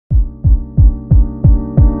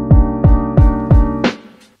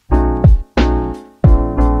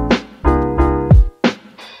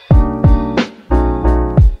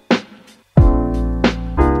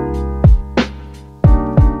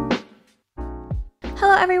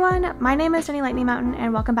Hello everyone, my name is Lightningmountain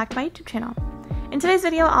and welcome back to my YouTube channel. In today's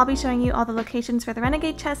video, I'll be showing you all the locations for the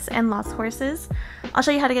Renegade chests and lost horses. I'll show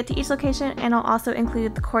you how to get to each location, and I'll also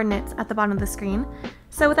include the coordinates at the bottom of the screen.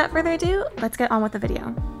 So without further ado, let's get on with the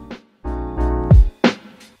video.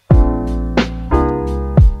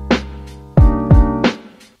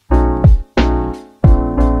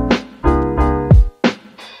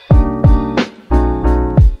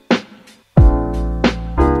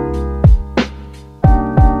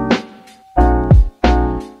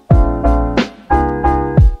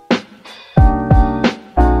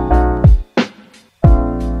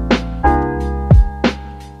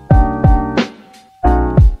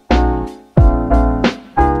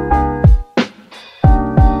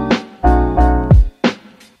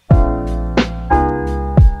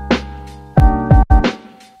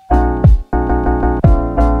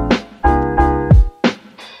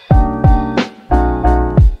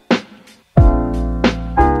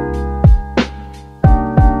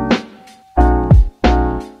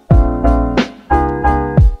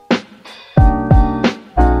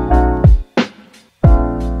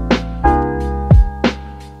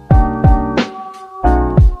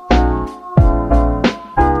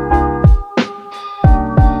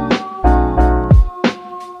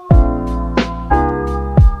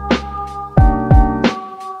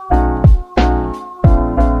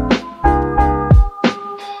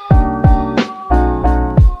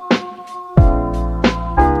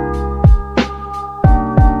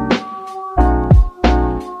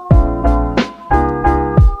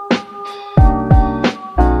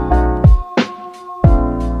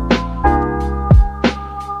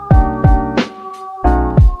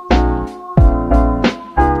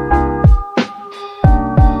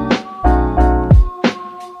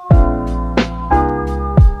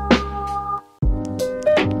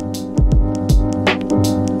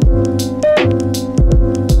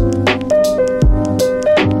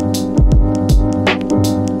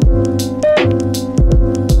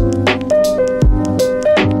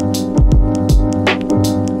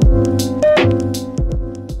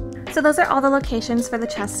 So those are all the locations for the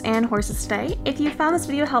chests and horses today. If you found this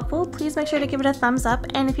video helpful, please make sure to give it a thumbs up,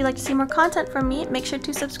 and if you'd like to see more content from me, make sure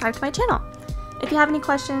to subscribe to my channel. If you have any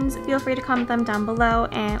questions, feel free to comment them down below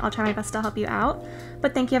and I'll try my best to help you out.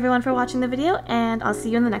 But thank you everyone for watching the video, and I'll see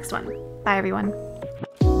you in the next one. Bye everyone.